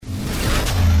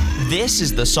This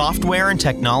is the Software and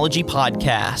Technology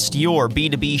Podcast, your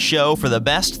B2B show for the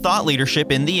best thought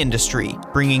leadership in the industry,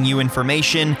 bringing you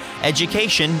information,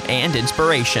 education, and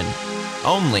inspiration.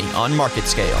 Only on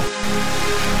MarketScale.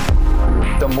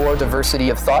 The more diversity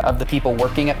of thought of the people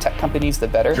working at tech companies, the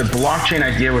better. The blockchain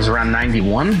idea was around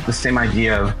 91. The same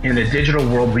idea of, in the digital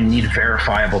world, we need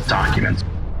verifiable documents.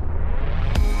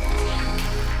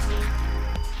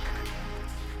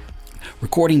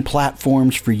 Recording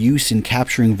platforms for use in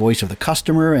capturing voice of the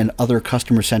customer and other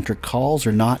customer-centric calls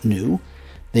are not new.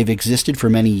 They've existed for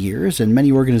many years, and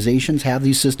many organizations have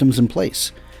these systems in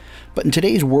place. But in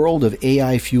today's world of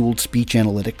AI-fueled speech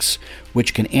analytics,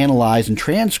 which can analyze and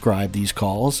transcribe these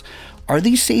calls, are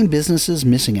these same businesses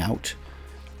missing out?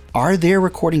 Are their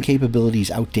recording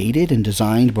capabilities outdated and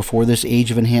designed before this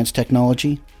age of enhanced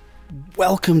technology?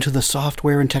 Welcome to the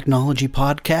Software and Technology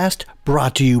Podcast,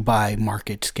 brought to you by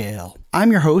MarketScale.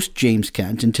 I'm your host, James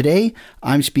Kent, and today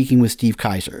I'm speaking with Steve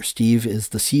Kaiser. Steve is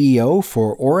the CEO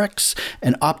for Oryx,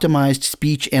 an optimized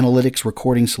speech analytics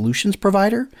recording solutions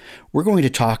provider. We're going to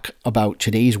talk about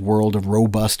today's world of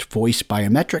robust voice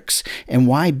biometrics and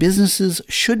why businesses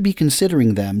should be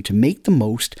considering them to make the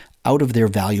most out of their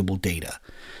valuable data.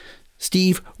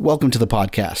 Steve, welcome to the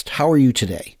podcast. How are you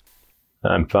today?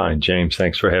 I'm fine, James.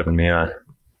 Thanks for having me on.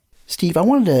 Steve, I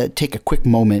wanted to take a quick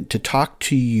moment to talk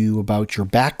to you about your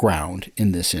background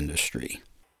in this industry.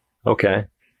 Okay.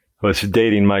 Well, it's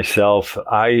dating myself.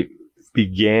 I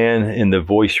began in the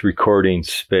voice recording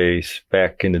space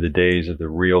back into the days of the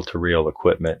reel-to-reel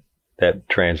equipment. That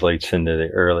translates into the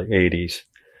early 80s.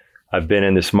 I've been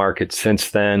in this market since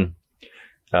then.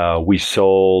 We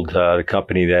sold the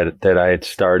company that I had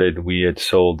started. We had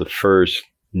sold the first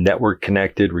network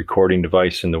connected recording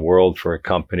device in the world for a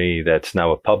company that's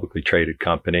now a publicly traded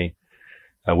company.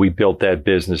 We built that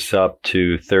business up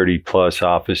to 30 plus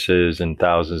offices and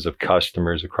thousands of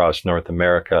customers across North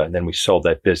America. And then we sold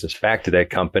that business back to that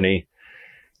company.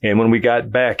 And when we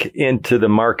got back into the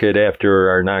market after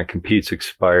our non-competes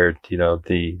expired,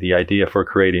 the idea for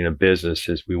creating a business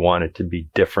is we wanted to be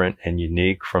different and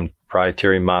unique from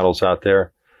proprietary models out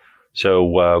there.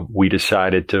 So we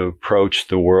decided to approach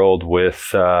the world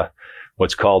with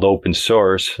what's called open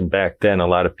source. And back then, a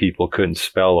lot of people couldn't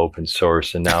spell open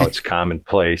source, and now it's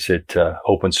commonplace.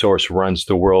 Open source runs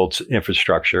the world's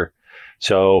infrastructure.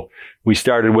 So we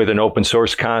started with an open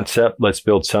source concept. Let's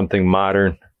build something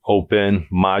modern, open,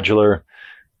 modular,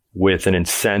 with an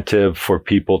incentive for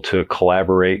people to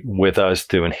collaborate with us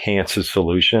to enhance a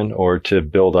solution or to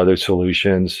build other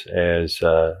solutions as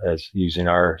using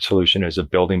our solution as a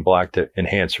building block to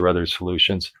enhance our other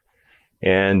solutions.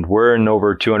 And we're in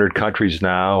over 200 countries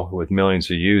now with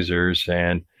millions of users.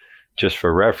 And just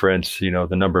for reference, the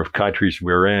number of countries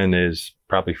we're in is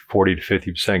probably 40 to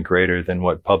 50% greater than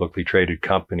what publicly traded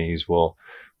companies will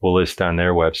list on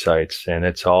their websites. And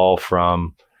it's all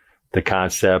from the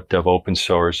concept of open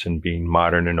source and being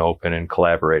modern and open and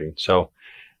collaborating. So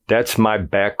that's my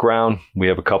background. We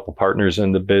have a couple partners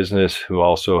in the business who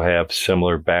also have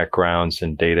similar backgrounds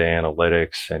in data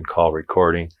analytics and call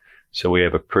recording. So we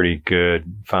have a pretty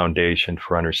good foundation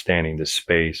for understanding the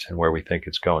space and where we think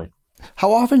it's going.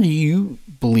 How often do you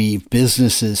believe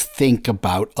businesses think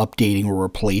about updating or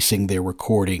replacing their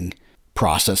recording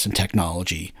process and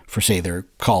technology for, say, their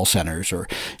call centers or,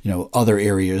 other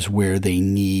areas where they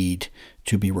need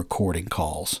to be recording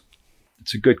calls?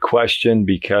 It's a good question,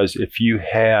 because if you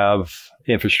have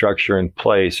infrastructure in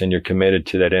place and you're committed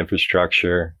to that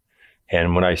infrastructure,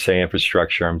 and when I say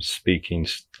infrastructure, I'm speaking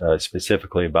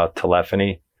specifically about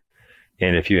telephony.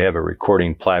 And if you have a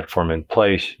recording platform in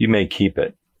place, you may keep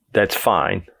it. That's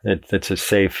fine. It's a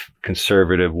safe,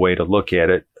 conservative way to look at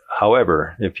it.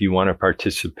 However, if you want to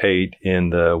participate in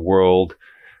the world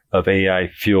of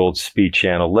AI-fueled speech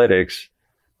analytics,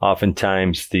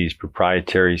 oftentimes these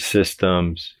proprietary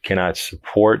systems cannot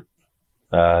support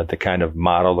the kind of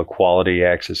model, the quality,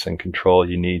 access, and control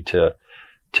you need to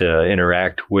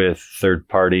interact with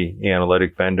third-party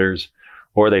analytic vendors,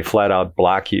 or they flat out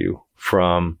block you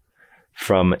from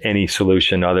any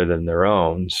solution other than their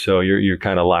own. So you're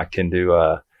kind of locked into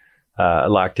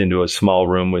a small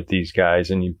room with these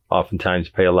guys, and you oftentimes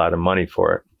pay a lot of money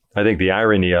for it. I think the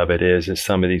irony of it is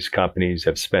some of these companies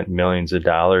have spent millions of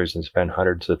dollars and spent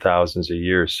hundreds of thousands a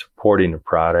year supporting a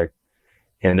product,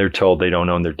 and they're told they don't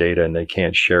own their data and they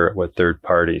can't share it with third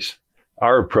parties.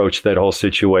 Our approach to that whole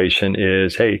situation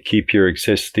is, hey, keep your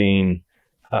existing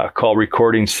call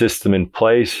recording system in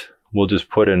place. We'll just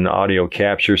put an audio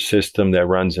capture system that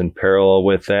runs in parallel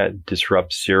with that,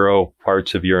 disrupts 0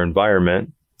 parts of your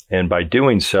environment. And by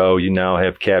doing so, you now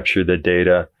have captured the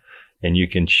data, and you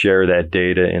can share that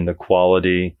data in the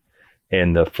quality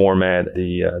and the format,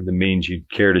 the means you'd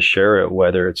care to share it,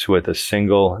 whether it's with a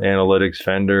single analytics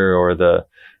vendor or the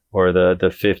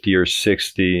 50 or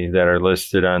 60 that are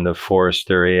listed on the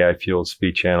Forrester AI-fueled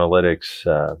speech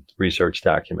analytics research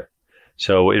document.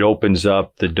 So it opens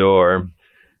up the door,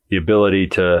 the ability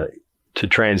to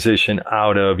transition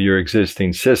out of your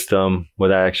existing system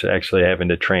without actually having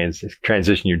to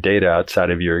transition your data outside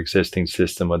of your existing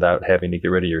system without having to get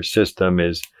rid of your system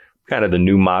is kind of the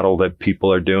new model that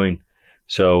people are doing.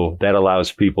 So that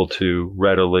allows people to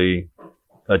readily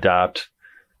adopt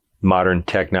modern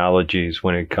technologies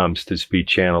when it comes to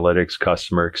speech analytics,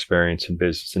 customer experience, and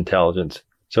business intelligence.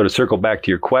 So to circle back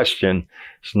to your question,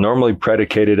 it's normally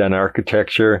predicated on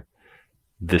architecture.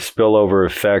 The spillover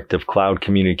effect of cloud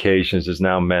communications has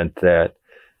now meant that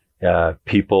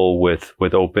people with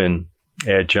open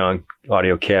adjunct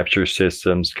audio capture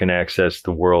systems can access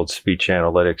the world's speech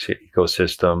analytics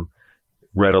ecosystem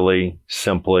readily,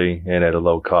 simply, and at a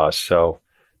low cost. So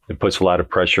it puts a lot of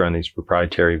pressure on these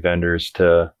proprietary vendors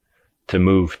to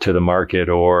move to the market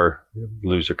or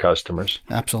lose their customers.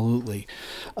 Absolutely.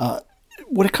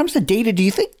 When it comes to data, do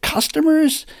you think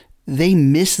customers, they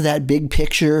miss that big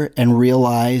picture and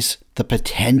realize the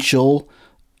potential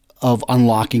of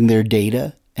unlocking their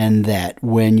data, and that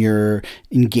when you're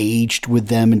engaged with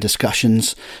them in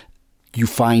discussions, you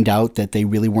find out that they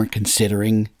really weren't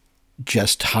considering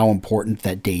just how important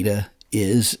that data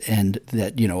is, and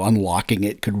that, unlocking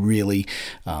it could really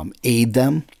aid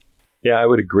them? Yeah, I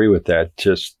would agree with that.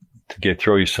 Just to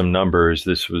throw you some numbers,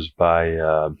 this was by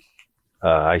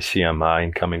ICMI,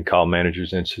 Incoming Call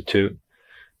Managers Institute.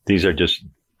 These are just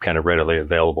kind of readily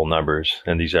available numbers,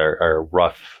 and these are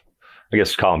rough, I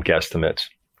guess, call them guesstimates.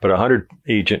 But a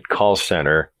 100-agent call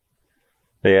center,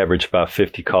 they average about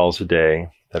 50 calls a day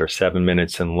that are 7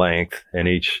 minutes in length, and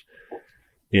each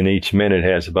minute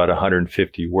has about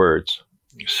 150 words.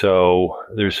 So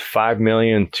there's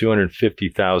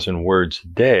 5,250,000 words a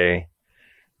day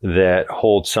that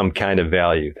hold some kind of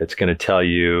value. That's going to tell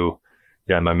you,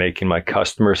 am I making my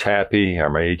customers happy? Are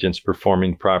my agents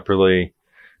performing properly?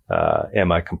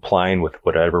 Am I complying with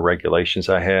whatever regulations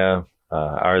I have?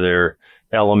 Are there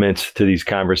elements to these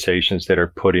conversations that are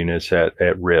putting us at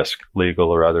risk, legal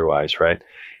or otherwise, right?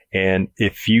 And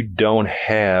if you don't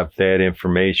have that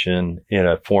information in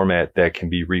a format that can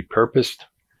be repurposed,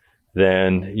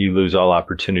 then you lose all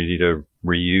opportunity to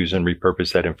reuse and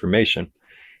repurpose that information.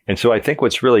 And so I think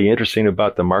what's really interesting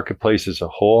about the marketplace as a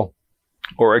whole,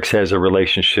 Oryx has a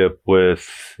relationship with,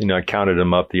 I counted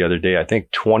them up the other day, I think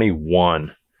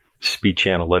 21 speech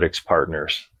analytics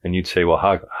partners. And you'd say, well,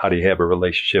 how do you have a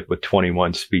relationship with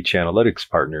 21 speech analytics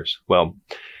partners? Well,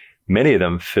 many of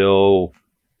them fill,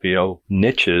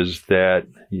 niches that,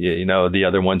 the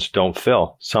other ones don't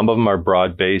fill. Some of them are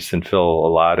broad-based and fill a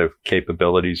lot of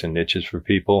capabilities and niches for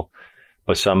people,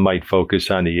 but some might focus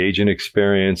on the agent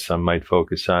experience. Some might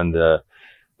focus on the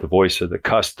voice of the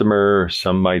customer.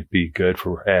 Some might be good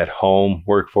for at-home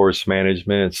workforce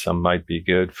management. Some might be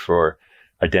good for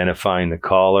identifying the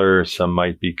caller. Some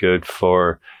might be good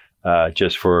for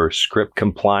just for script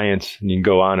compliance. And you can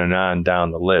go on and on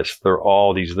down the list. There are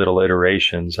all these little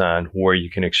iterations on where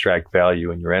you can extract value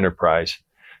in your enterprise.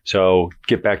 So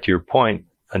get back to your point,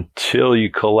 until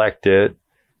you collect it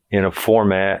in a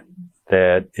format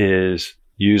that is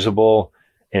usable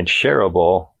and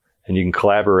shareable, and you can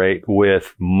collaborate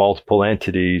with multiple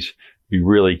entities, you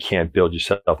really can't build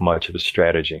yourself much of a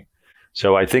strategy.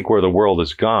 So I think where the world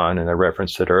has gone, and I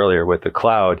referenced it earlier with the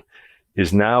cloud,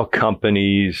 is now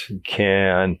companies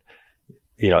can,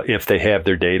 if they have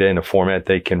their data in a format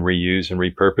they can reuse and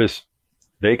repurpose,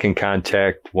 they can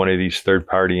contact one of these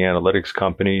third-party analytics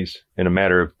companies in a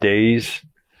matter of days,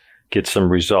 get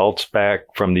some results back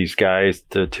from these guys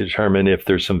to determine if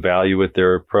there's some value with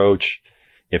their approach.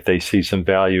 If they see some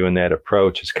value in that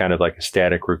approach, it's kind of like a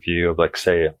static review of, like,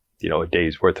 say, a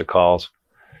day's worth of calls.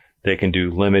 They can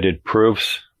do limited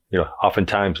proofs,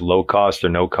 oftentimes low cost or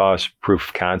no cost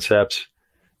proof concepts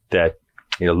that,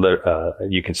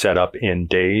 you can set up in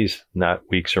days, not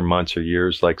weeks or months or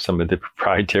years, like some of the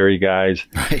proprietary guys.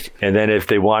 Right. And then if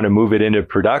they want to move it into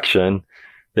production,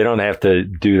 they don't have to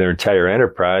do their entire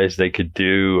enterprise. They could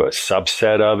do a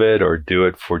subset of it or do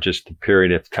it for just a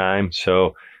period of time.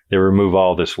 So they remove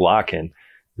all this lock-in.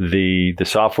 The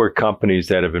software companies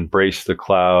that have embraced the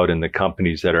cloud and the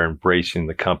companies that are embracing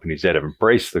the companies that have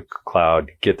embraced the cloud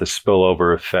get the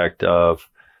spillover effect of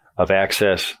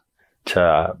access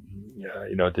to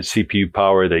the CPU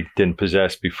power they didn't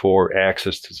possess before,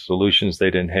 access to solutions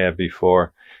they didn't have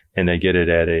before, and they get it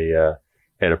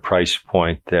at a price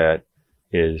point that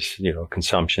is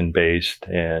consumption based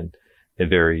and and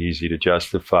very easy to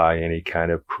justify any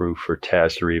kind of proof or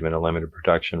test or even a limited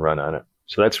production run on it.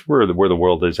 So that's where the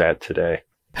world is at today.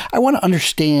 I want to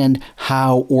understand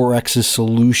how Oryx's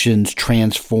solutions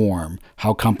transform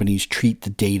how companies treat the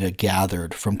data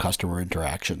gathered from customer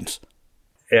interactions.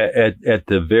 At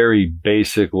the very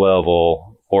basic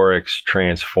level, Oryx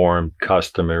transformed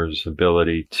customers'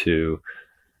 ability to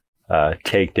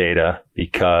take data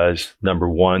because, number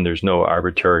one, there's no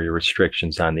arbitrary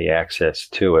restrictions on the access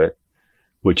to it,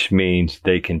 which means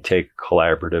they can take a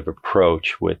collaborative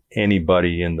approach with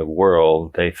anybody in the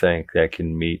world they think that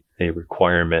can meet a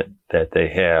requirement that they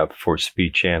have for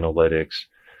speech analytics,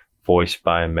 voice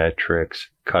biometrics,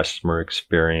 customer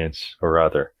experience, or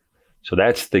other. So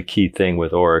that's the key thing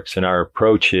with Oryx. And our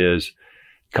approach is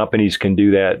companies can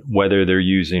do that whether they're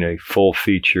using a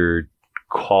full-featured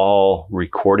call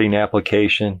recording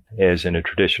application, as in a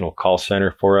traditional call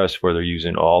center for us, where they're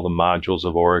using all the modules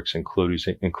of Oryx,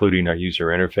 including our user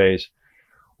interface,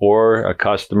 or a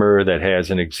customer that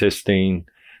has an existing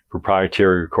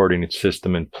proprietary recording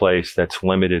system in place that's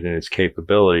limited in its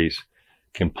capabilities,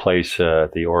 can place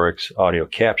the Oryx audio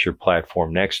capture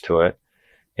platform next to it,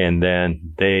 and then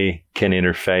they can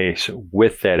interface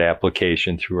with that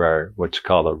application through our what's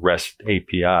called a REST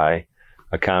API,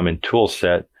 a common tool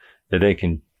set that they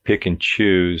can pick and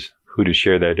choose who to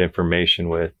share that information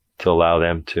with to allow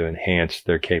them to enhance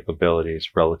their capabilities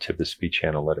relative to speech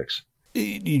analytics.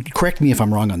 Correct me if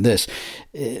I'm wrong on this.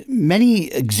 Many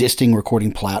existing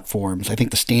recording platforms, I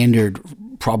think the standard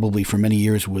probably for many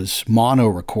years was mono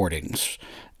recordings.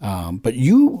 But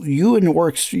you and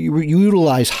Oryx, you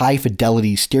utilize high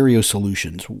fidelity stereo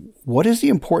solutions. What is the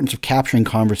importance of capturing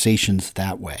conversations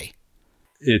that way?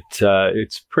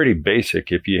 It's pretty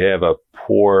basic. If you have a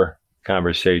poor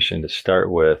conversation to start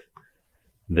with,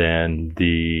 then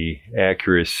the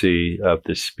accuracy of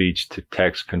the speech to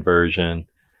text conversion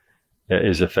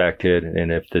is affected.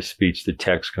 And if the speech to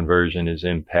text conversion is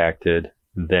impacted,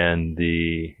 then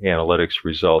the analytics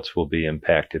results will be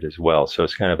impacted as well. So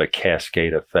it's kind of a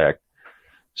cascade effect.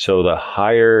 So the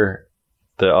higher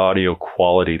the audio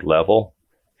quality level,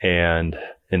 and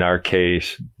in our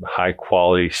case, high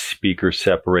quality speaker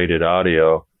separated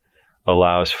audio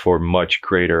allows for much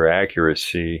greater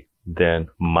accuracy than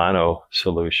mono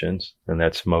solutions. And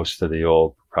that's most of the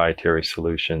old proprietary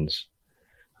solutions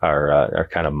are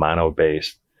kind of mono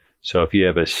based. So if you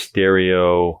have a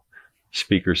stereo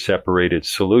speaker separated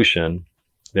solution,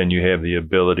 then you have the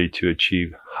ability to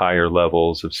achieve higher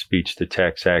levels of speech to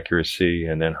text accuracy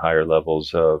and then higher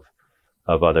levels of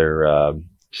other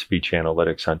speech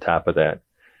analytics on top of that.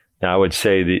 Now, I would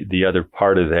say the other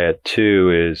part of that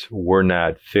too is we're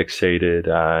not fixated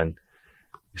on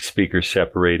speaker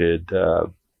separated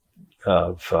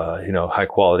high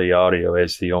quality audio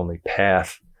as the only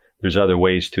path. There's other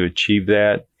ways to achieve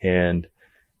that, and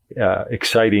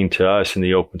exciting to us in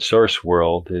the open source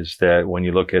world is that when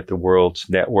you look at the world's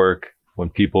network, when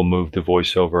people move to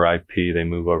voice over IP, they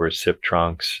move over SIP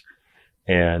trunks,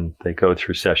 and they go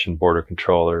through session border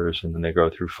controllers, and then they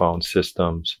go through phone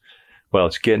systems. Well,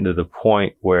 it's getting to the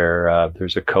point where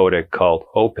there's a codec called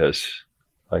Opus,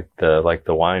 like the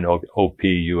wine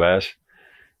OPUS,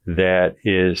 that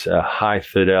is a high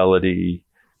fidelity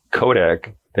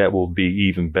codec that will be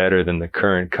even better than the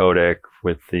current codec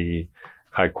with the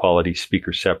high quality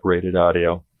speaker separated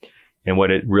audio. And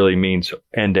what it really means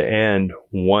end to end,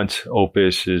 once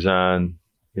Opus is on,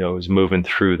 is moving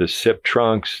through the SIP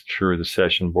trunks, through the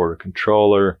session border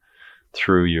controller,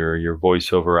 through your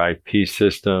voice over IP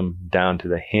system, down to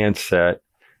the handset,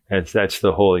 that's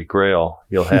the holy grail.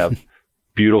 You'll have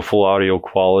beautiful audio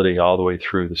quality all the way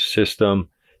through the system.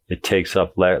 It takes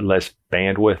up less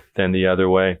bandwidth than the other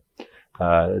way,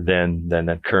 than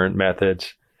the current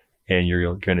methods. And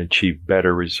you're going to achieve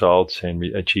better results and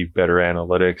achieve better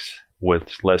analytics with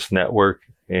less network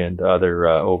and other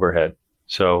overhead.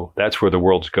 So that's where the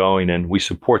world's going, and we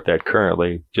support that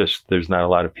currently. Just there's not a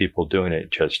lot of people doing it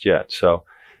just yet. So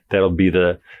that'll be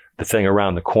the thing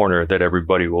around the corner that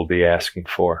everybody will be asking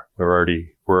for. We're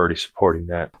already supporting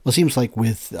that. Well, it seems like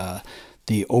with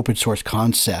the open source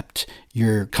concept,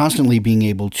 you're constantly being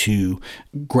able to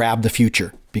grab the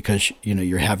future because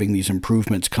you're having these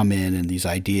improvements come in and these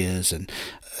ideas, and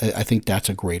I think that's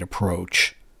a great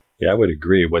approach. Yeah, I would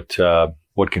agree.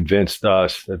 What convinced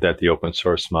us that the open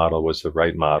source model was the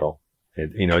right model.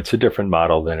 It's a different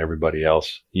model than everybody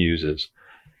else uses.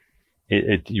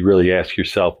 You really ask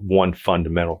yourself one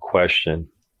fundamental question.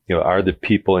 Are the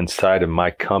people inside of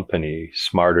my company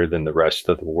smarter than the rest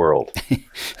of the world?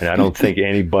 And I don't think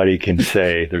anybody can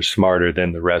say they're smarter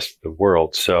than the rest of the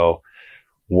world. So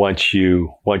once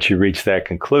you reach that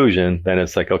conclusion, then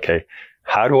it's like, okay,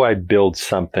 how do I build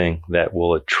something that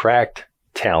will attract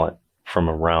talent from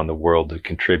around the world to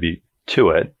contribute to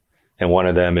it? And one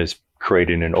of them is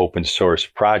creating an open source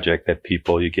project that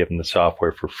you give them the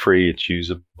software for free. It's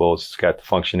usable. It's got the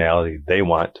functionality they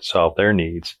want to solve their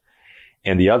needs.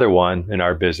 And the other one, in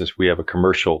our business, we have a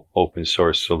commercial open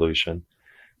source solution.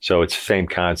 So it's the same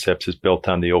concepts. It's built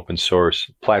on the open source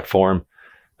platform.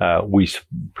 We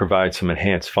provide some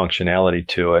enhanced functionality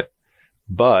to it.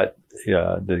 But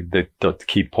the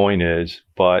key point is,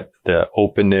 but the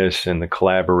openness and the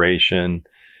collaboration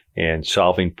and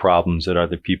solving problems that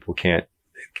other people can't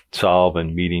solve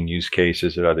and meeting use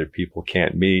cases that other people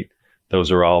can't meet,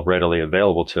 those are all readily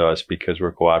available to us because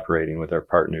we're cooperating with our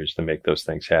partners to make those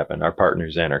things happen, our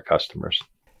partners and our customers.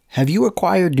 Have you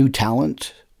acquired new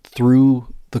talent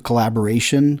through the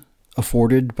collaboration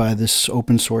afforded by this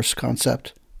open source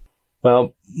concept?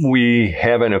 Well, we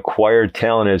haven't acquired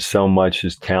talent as so much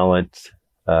as talent.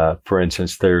 For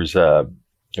instance, there's a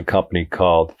company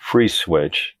called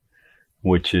FreeSwitch,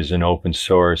 which is an open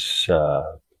source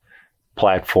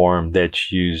platform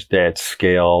that's used at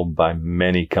scale by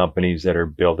many companies that are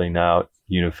building out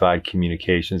unified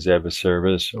communications as a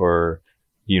service or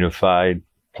unified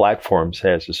platforms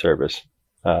as a service.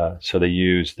 So they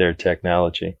use their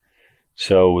technology.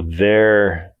 So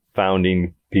their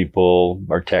founding people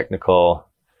are technical.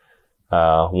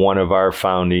 One of our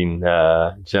founding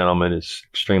gentlemen is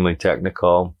extremely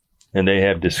technical, and they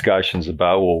have discussions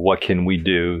about, well, what can we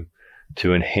do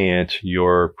to enhance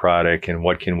your product and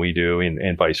what can we do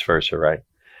and vice versa, right?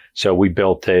 So we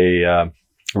built a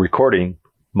recording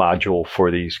module for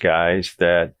these guys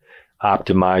that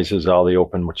optimizes all the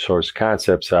open source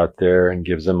concepts out there and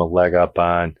gives them a leg up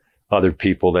on other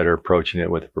people that are approaching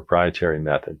it with a proprietary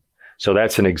method. So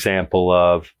that's an example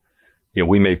of,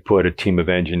 we may put a team of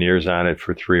engineers on it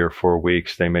for 3 or 4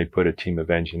 weeks. They may put a team of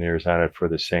engineers on it for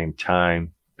the same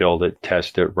time, build it,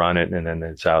 test it, run it, and then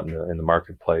it's out in the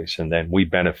marketplace. And then we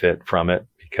benefit from it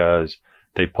because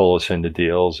they pull us into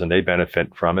deals, and they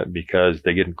benefit from it because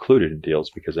they get included in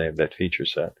deals because they have that feature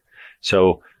set.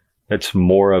 So it's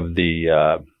more of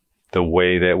the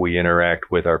way that we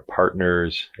interact with our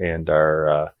partners and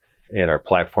our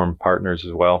platform partners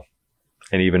as well.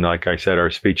 And even, like I said, our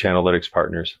speech analytics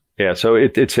partners. Yeah, so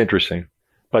it's interesting.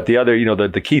 But the other,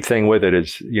 the key thing with it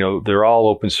is, they're all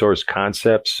open source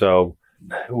concepts. So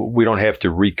we don't have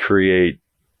to recreate,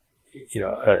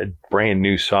 a brand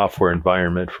new software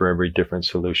environment for every different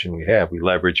solution we have. We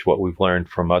leverage what we've learned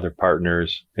from other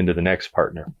partners into the next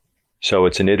partner. So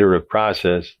it's an iterative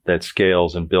process that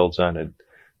scales and builds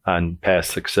on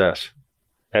past success.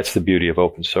 That's the beauty of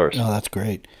open source. Oh, that's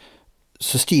great.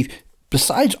 So Steve,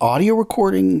 besides audio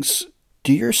recordings,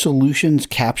 do your solutions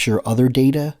capture other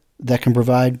data that can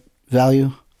provide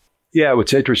value? Yeah,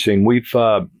 what's interesting, we've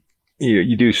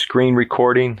you do screen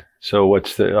recording. So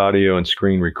what's the audio and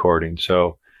screen recording?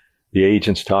 So the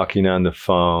agent's talking on the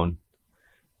phone,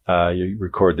 you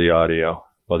record the audio.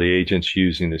 While the agent's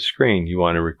using the screen, you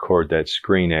want to record that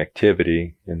screen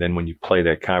activity. And then when you play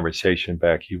that conversation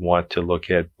back, you want to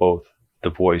look at both the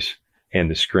voice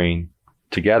and the screen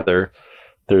together.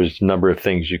 There's a number of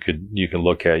things you can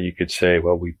look at. You could say,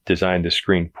 well, we designed the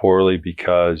screen poorly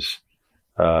because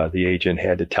the agent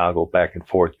had to toggle back and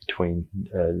forth between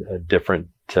different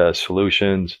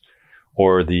solutions,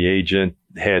 or the agent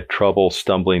had trouble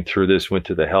stumbling through this, went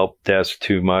to the help desk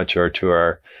too much, or to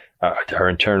our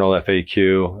internal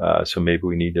FAQ. So maybe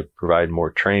we need to provide more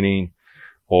training,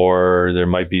 or there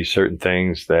might be certain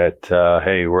things that,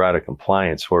 hey, we're out of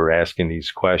compliance. We're asking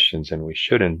these questions and we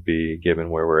shouldn't be, given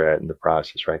where we're at in the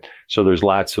process, right? So there's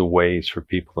lots of ways for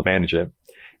people to manage it.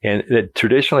 And it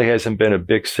traditionally hasn't been a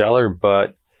big seller,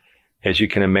 but as you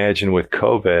can imagine with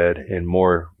COVID and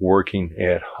more working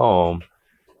at home,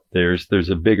 there's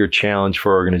a bigger challenge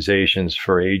for organizations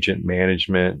for agent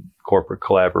management, corporate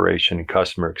collaboration, and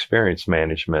customer experience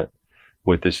management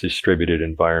with this distributed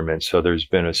environment. So there's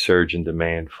been a surge in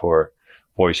demand for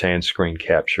voice and screen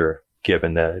capture,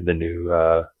 given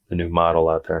the new model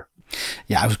out there.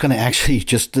 Yeah, I was going to actually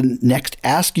just next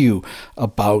ask you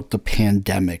about the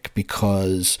pandemic,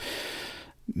 because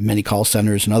many call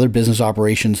centers and other business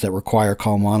operations that require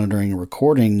call monitoring and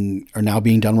recording are now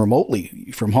being done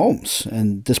remotely from homes.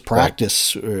 And this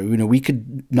practice, we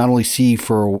could not only see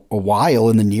for a while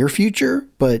in the near future,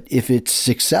 but if it's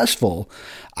successful,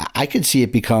 I could see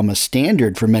it become a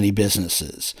standard for many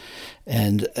businesses.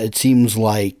 And it seems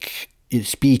like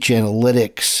speech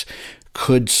analytics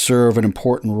could serve an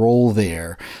important role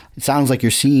there. It sounds like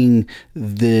you're seeing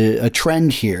a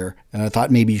trend here, and I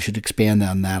thought maybe you should expand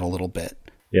on that a little bit.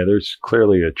 Yeah, there's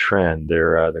clearly a trend.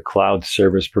 There, the cloud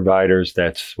service providers,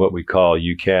 that's what we call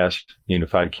UCaaS,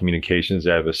 Unified Communications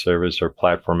as a Service or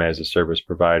Platform as a Service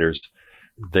providers.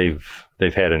 They've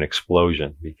had an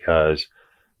explosion because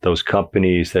those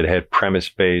companies that had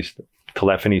premise-based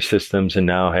telephony systems and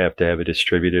now have to have a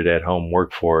distributed at-home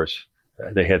workforce,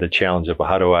 they had the challenge of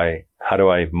how do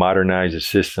I modernize a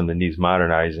system that needs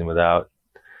modernizing without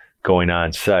going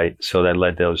on site? So that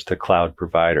led those to cloud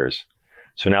providers.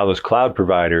 So now those cloud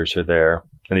providers are there,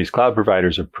 and these cloud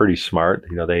providers are pretty smart.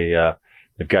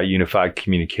 They've got unified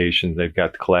communications, they've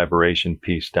got the collaboration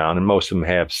piece down, and most of them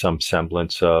have some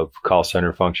semblance of call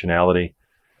center functionality.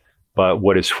 But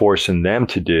what it's forcing them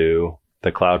to do,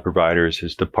 the cloud providers,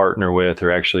 is to partner with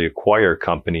or actually acquire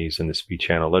companies in the speech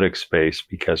analytics space,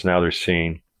 because now they're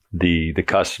seeing the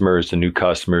customers, the new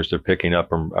customers they're picking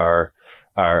up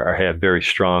have very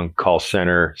strong call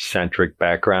center centric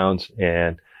backgrounds,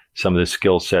 and some of the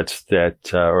skill sets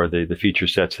that, or the feature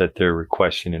sets that they're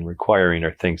requesting and requiring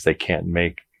are things they can't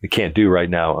do right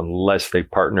now unless they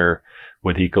partner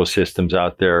with ecosystems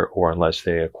out there or unless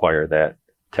they acquire that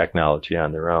technology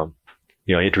on their own.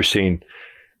 Interesting,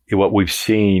 what we've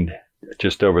seen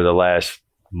just over the last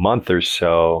month or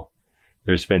so,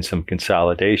 there's been some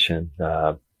consolidation.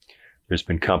 There's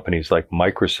been companies like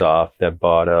Microsoft that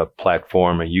bought a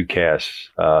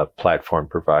UCaaS platform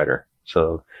provider.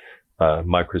 So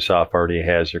Microsoft already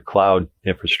has their cloud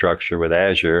infrastructure with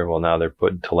Azure. Well, now they're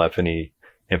putting telephony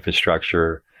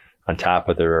infrastructure on top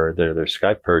of their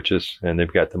Skype purchase, and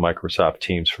they've got the Microsoft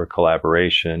Teams for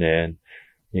collaboration. And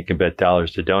you can bet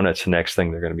dollars to donuts the next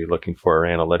thing they're going to be looking for are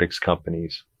analytics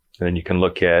companies. And then you can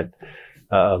look at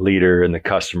a leader in the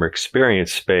customer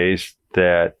experience space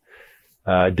that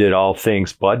did all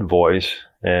things but voice,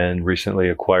 and recently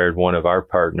acquired one of our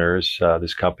partners.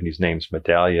 This company's name's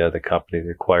Medallia. The company they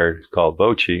acquired is called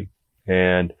Voci.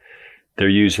 And they're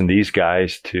using these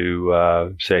guys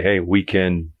to say, hey, we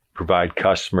can provide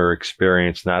customer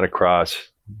experience not across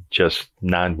just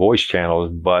non-voice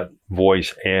channels, but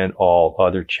voice and all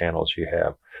other channels you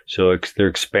have. So they're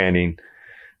expanding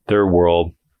their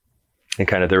world and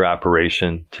kind of their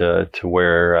operation to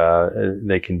where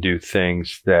they can do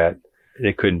things that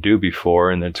they couldn't do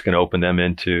before, and it's going to open them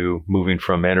into moving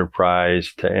from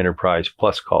enterprise to enterprise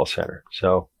plus call center.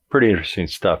 So pretty interesting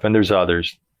stuff. And there's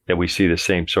others that we see the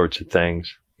same sorts of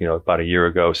things. About a year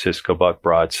ago, Cisco bought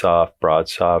BroadSoft.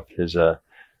 BroadSoft was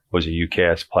a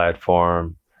UCaaS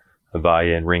platform.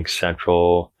 Avaya and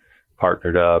RingCentral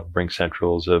partnered up.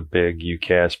 RingCentral is a big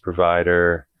UCaaS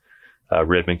provider.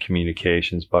 Ribbon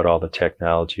Communications bought all the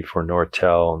technology for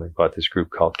Nortel, and they bought this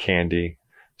group called Candy.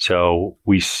 So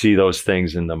we see those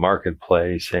things in the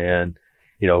marketplace. And,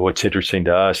 what's interesting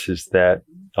to us is that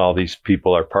all these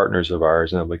people are partners of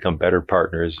ours, and they'll become better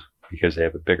partners because they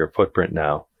have a bigger footprint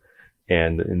now.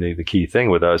 And the key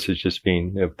thing with us is just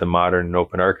being the modern and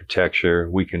open architecture.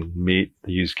 We can meet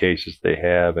the use cases they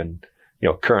have and,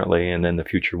 currently, and then the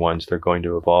future ones they're going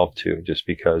to evolve to, just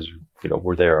because,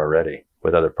 we're there already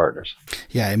with other partners.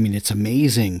 Yeah. I mean, it's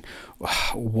amazing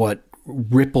what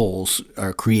ripples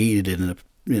are created in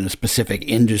a specific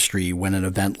industry when an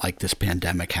event like this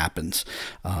pandemic happens.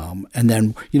 And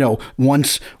then,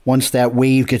 once that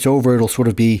wave gets over, it'll sort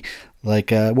of be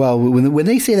like, when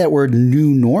they say that word new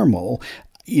normal,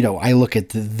 I look at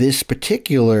this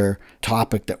particular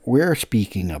topic that we're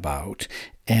speaking about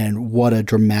and what a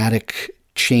dramatic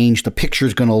change the picture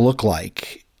is going to look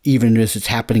like, even as it's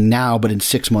happening now, but in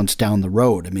 6 months down the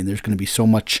road. I mean, there's going to be so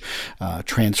much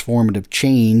transformative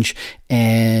change.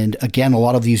 And again, a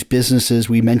lot of these businesses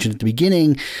we mentioned at the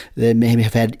beginning that may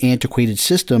have had antiquated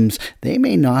systems, they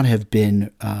may not have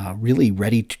been really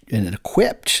ready and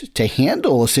equipped to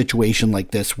handle a situation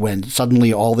like this when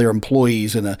suddenly all their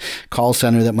employees in a call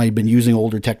center that might have been using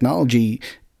older technology,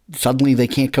 suddenly they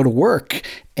can't go to work.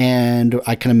 And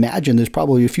I can imagine there's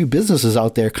probably a few businesses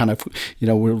out there kind of,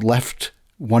 were left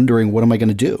wondering, what am I going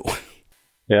to do?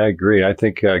 Yeah, I agree. I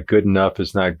think good enough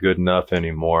is not good enough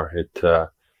anymore.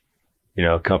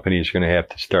 Companies are going to have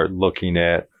to start looking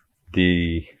at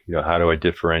how do I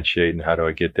differentiate and how do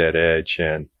I get that edge?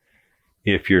 And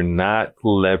if you're not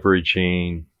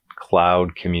leveraging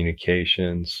cloud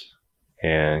communications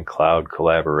and cloud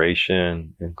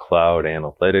collaboration and cloud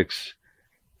analytics,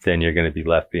 then you're going to be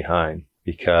left behind,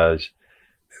 because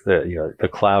the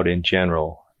cloud in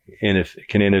general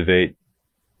can innovate.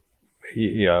 I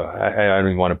don't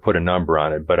even want to put a number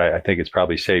on it, but I think it's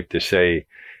probably safe to say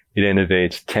it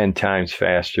innovates 10 times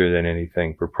faster than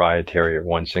anything proprietary or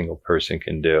one single person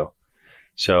can do.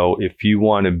 So if you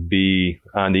want to be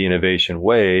on the innovation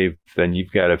wave, then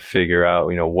you've got to figure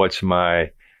out, what's my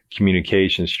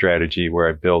communication strategy where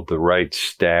I build the right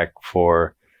stack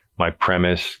for my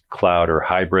premise, cloud, or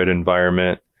hybrid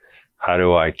environment? How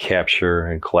do I capture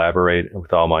and collaborate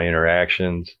with all my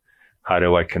interactions? How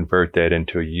do I convert that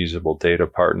into a usable data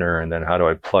partner? And then how do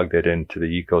I plug that into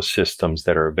the ecosystems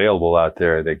that are available out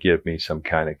there that give me some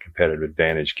kind of competitive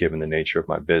advantage given the nature of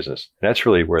my business? And that's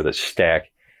really where the stack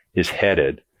is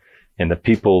headed. And the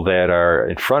people that are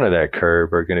in front of that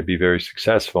curve are going to be very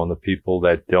successful. And the people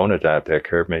that don't adopt that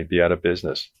curve may be out of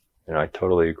business. And I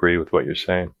totally agree with what you're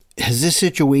saying. Has this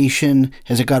situation,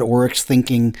 has it got Oryx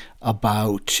thinking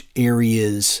about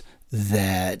areas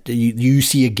that you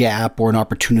see a gap or an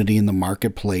opportunity in the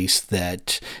marketplace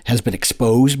that has been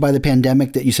exposed by the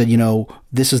pandemic that you said,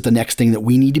 this is the next thing that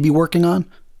we need to be working on?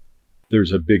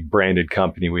 There's a big branded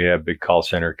company. We have a big call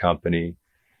center company.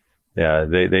 Yeah,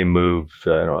 they moved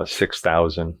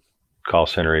 6,000 call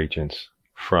center agents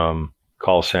from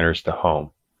call centers to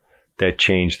home. That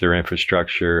changed their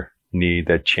infrastructure need,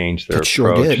 that changed their approach.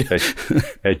 Sure did.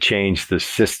 that changed the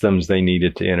systems they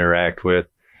needed to interact with.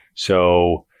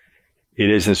 So it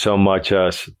isn't so much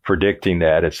us predicting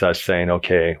that. It's us saying,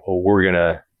 okay, well,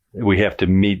 we have to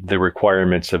meet the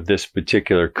requirements of this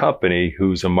particular company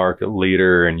who's a market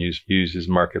leader and uses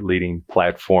market leading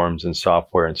platforms and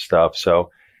software and stuff.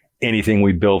 So anything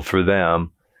we build for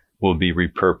them will be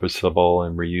repurposable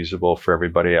and reusable for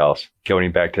everybody else.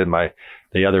 Going back to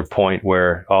the other point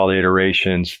where all the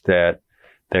iterations that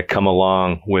come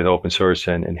along with open source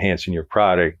and enhancing your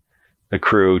product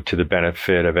accrue to the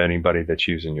benefit of anybody that's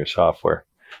using your software.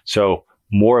 So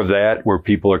more of that, where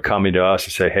people are coming to us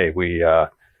and say, hey, we're a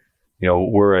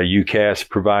UCaaS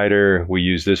provider. We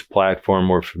use this platform.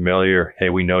 We're familiar. Hey,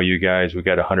 we know you guys. We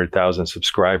got 100,000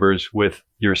 subscribers with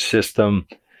your system.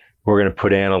 We're going to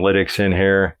put analytics in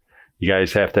here. You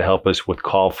guys have to help us with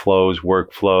call flows,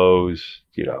 workflows,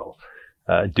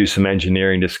 do some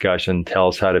engineering discussion, tell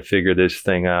us how to figure this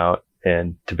thing out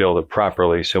and to build it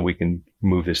properly so we can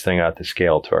move this thing out to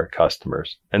scale to our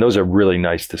customers. And those are really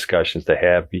nice discussions to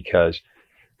have because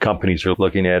companies are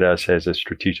looking at us as a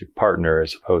strategic partner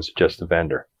as opposed to just a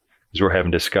vendor. Because we're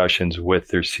having discussions with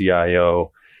their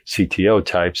CIO, CTO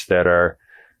types that are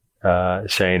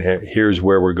saying, hey, here's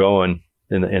where we're going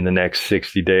in the next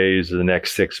 60 days or the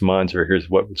next 6 months, or here's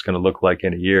what it's going to look like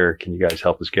in a year. Can you guys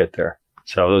help us get there?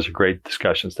 So those are great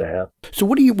discussions to have. So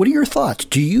what are your thoughts?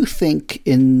 Do you think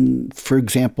for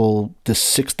example, the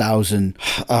 6,000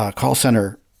 call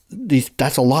center,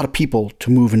 that's a lot of people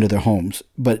to move into their homes.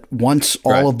 But once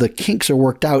all of the kinks are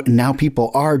worked out and now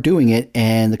people are doing it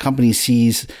and the company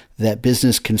sees that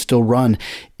business can still run,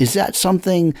 is that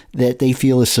something that they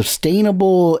feel is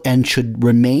sustainable and should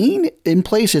remain in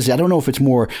place? I don't know if it's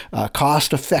more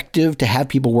cost effective to have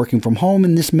people working from home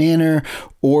in this manner,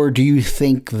 or do you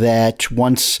think that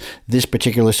once this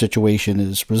particular situation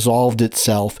has resolved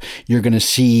itself, you're going to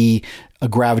see a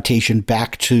gravitation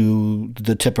back to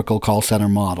the typical call center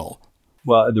model?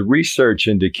 Well, the research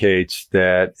indicates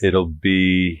that it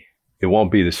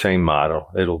won't be the same model.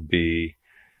 It'll be,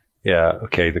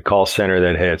 the call center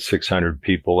that had 600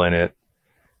 people in it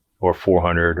or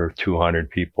 400 or 200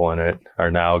 people in it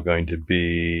are now going to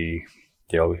be,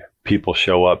 people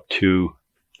show up 2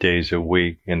 days a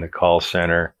week in the call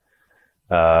center,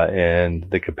 and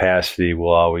the capacity will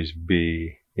always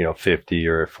be 50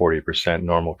 or 40%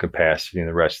 normal capacity, and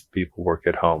the rest of the people work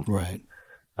at home. Right.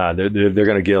 They're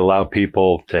going to allow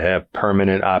people to have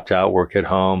permanent opt-out work at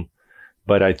home.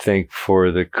 But I think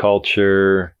for the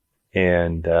culture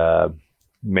and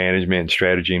management and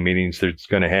strategy meetings, there's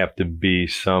going to have to be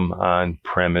some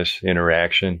on-premise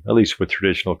interaction, at least with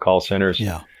traditional call centers.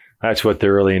 Yeah. That's what the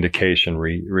early indication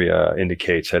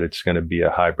indicates, that it's going to be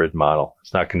a hybrid model.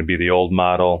 It's not going to be the old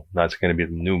model. Not going to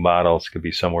be the new model. It's going to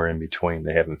be somewhere in between.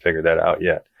 They haven't figured that out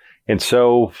yet. And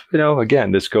so,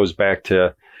 again, this goes back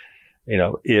to,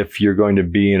 if you're going to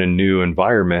be in a new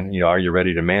environment, are you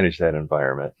ready to manage that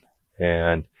environment?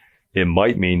 And it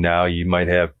might mean now you might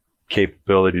have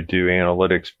capability to do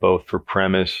analytics both for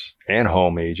premise and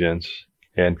home agents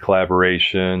and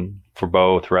collaboration for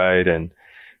both, right? And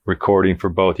recording for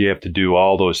both. You have to do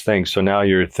all those things. So now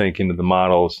you're thinking of the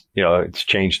models, it's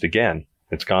changed again.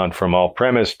 It's gone from all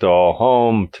premise to all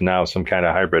home to now some kind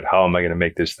of hybrid. How am I going to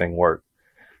make this thing work?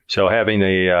 So having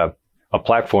a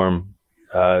platform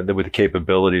that with the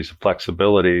capabilities,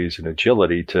 flexibilities, and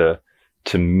agility to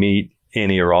meet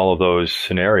any or all of those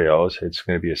scenarios, it's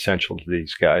going to be essential to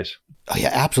these guys. Oh,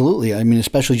 yeah, absolutely. I mean,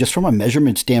 especially just from a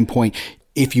measurement standpoint,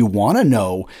 if you want to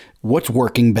know what's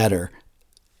working better,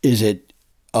 is it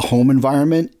a home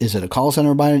environment? Is it a call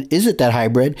center environment? Is it that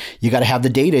hybrid? You got to have the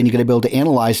data and you got to be able to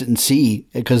analyze it and see,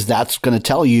 because that's going to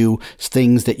tell you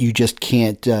things that you just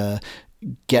can't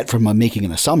get from making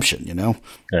an assumption, you know?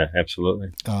 Yeah,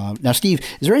 absolutely. Now, Steve,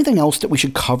 is there anything else that we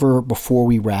should cover before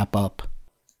we wrap up?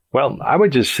 Well, I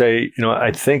would just say,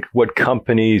 I think what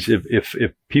companies, if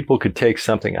people could take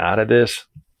something out of this,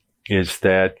 is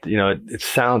that, it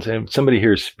sounds, and somebody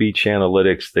hears speech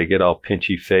analytics, they get all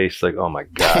pinchy faced, like, oh my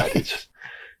God, it's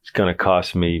going to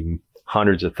cost me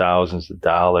hundreds of thousands of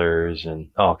dollars and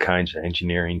all kinds of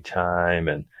engineering time,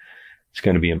 and it's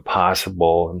going to be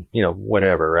impossible, and,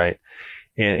 whatever, right?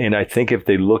 And I think if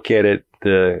they look at it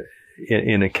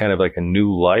in a kind of like a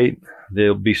new light,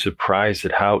 they'll be surprised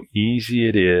at how easy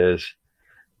it is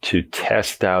to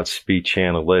test out speech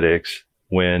analytics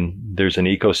when there's an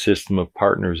ecosystem of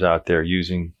partners out there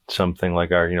using something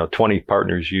like our, 20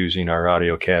 partners using our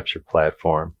audio capture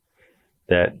platform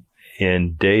that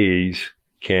in days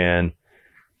can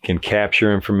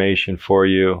capture information for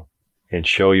you and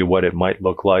show you what it might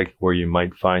look like, where you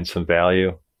might find some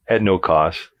value at no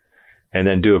cost, and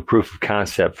then do a proof of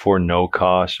concept for no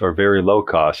cost or very low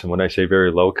cost. And when I say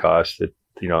very low cost, it,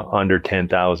 under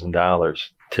 $10,000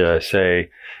 to say,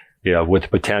 with the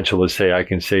potential to say, I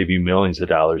can save you millions of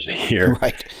dollars a year.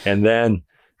 Right. And then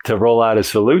to roll out a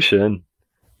solution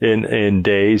in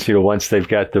days, once they've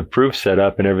got the proof set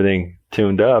up and everything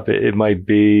tuned up, it might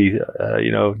be,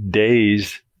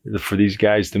 days for these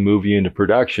guys to move you into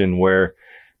production where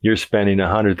you're spending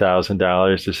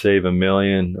 $100,000 to save $1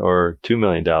 million or $2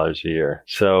 million a year.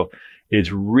 So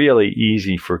it's really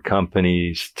easy for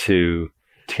companies to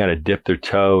kind of dip their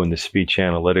toe in the speech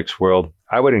analytics world.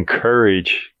 I would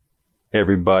encourage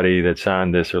everybody that's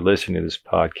on this or listening to this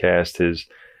podcast is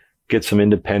get some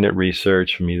independent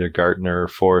research from either Gartner or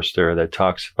Forrester that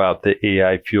talks about the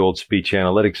AI-fueled speech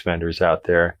analytics vendors out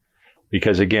there.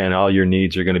 Because again, all your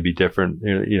needs are going to be different.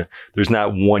 There's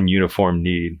not one uniform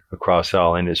need across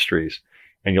all industries.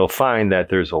 And you'll find that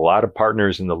there's a lot of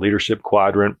partners in the leadership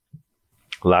quadrant,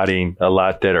 a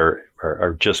lot that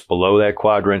are just below that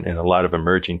quadrant, and a lot of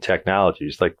emerging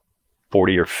technologies, like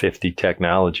 40 or 50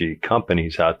 technology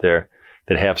companies out there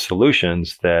that have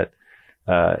solutions that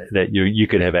you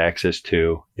could have access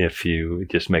to if you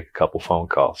just make a couple phone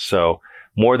calls. So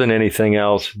more than anything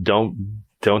else, don't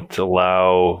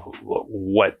allow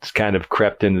what's kind of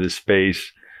crept into the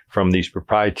space from these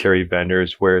proprietary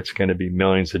vendors where it's going to be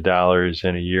millions of dollars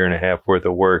and a year and a half worth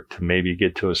of work to maybe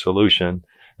get to a solution.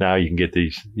 Now you can get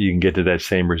to that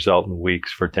same result in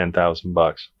weeks for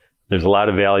 $10,000. There's a lot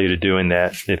of value to doing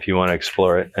that if you want to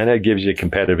explore it. And that gives you a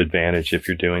competitive advantage if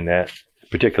you're doing that,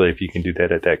 particularly if you can do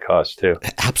that at that cost too.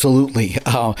 Absolutely.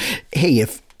 Hey,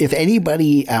 if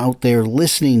anybody out there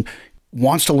listening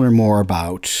wants to learn more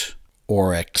about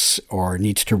Oryx or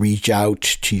needs to reach out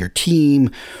to your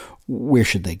team, where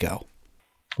should they go?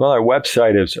 Well, our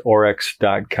website is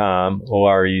oryx.com,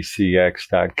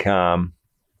 ORECX.com.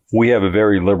 We have a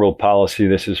very liberal policy.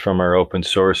 This is from our open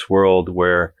source world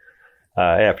where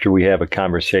after we have a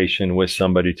conversation with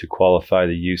somebody to qualify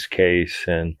the use case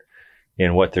and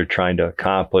what they're trying to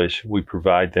accomplish, we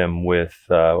provide them with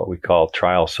what we call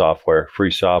trial software,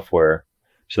 free software,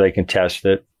 so they can test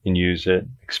it and use it,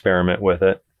 experiment with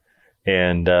it.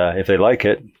 And if they like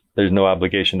it, there's no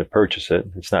obligation to purchase it.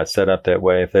 It's not set up that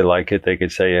way. If they like it, they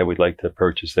could say, yeah, we'd like to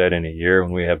purchase that in a year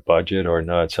when we have budget, or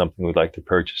no, it's something we'd like to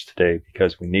purchase today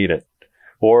because we need it.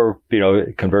 Or,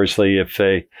 conversely, if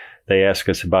they ask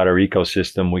us about our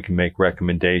ecosystem, we can make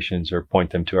recommendations or point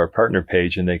them to our partner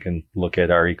page, and they can look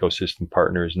at our ecosystem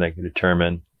partners and they can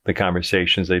determine the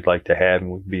conversations they'd like to have.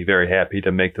 And we'd be very happy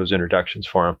to make those introductions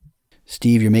for them.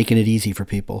 Steve, you're making it easy for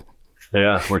people.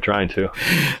 Yeah, we're trying to.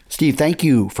 Steve, thank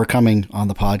you for coming on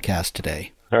the podcast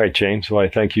today. All right, James. Well, I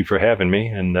thank you for having me,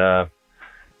 and I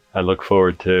look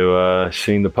forward to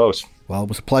seeing the post. Well, it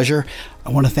was a pleasure. I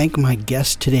want to thank my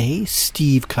guest today,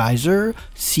 Steve Kaiser,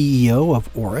 CEO of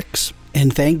Oryx.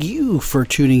 And thank you for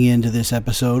tuning in to this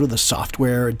episode of the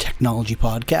Software and Technology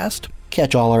Podcast.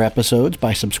 Catch all our episodes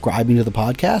by subscribing to the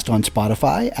podcast on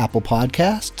Spotify, Apple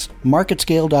Podcasts,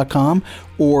 MarketScale.com,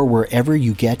 or wherever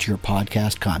you get your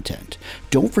podcast content.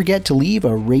 Don't forget to leave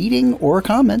a rating or a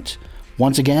comment.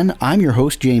 Once again, I'm your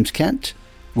host, James Kent.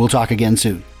 We'll talk again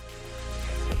soon.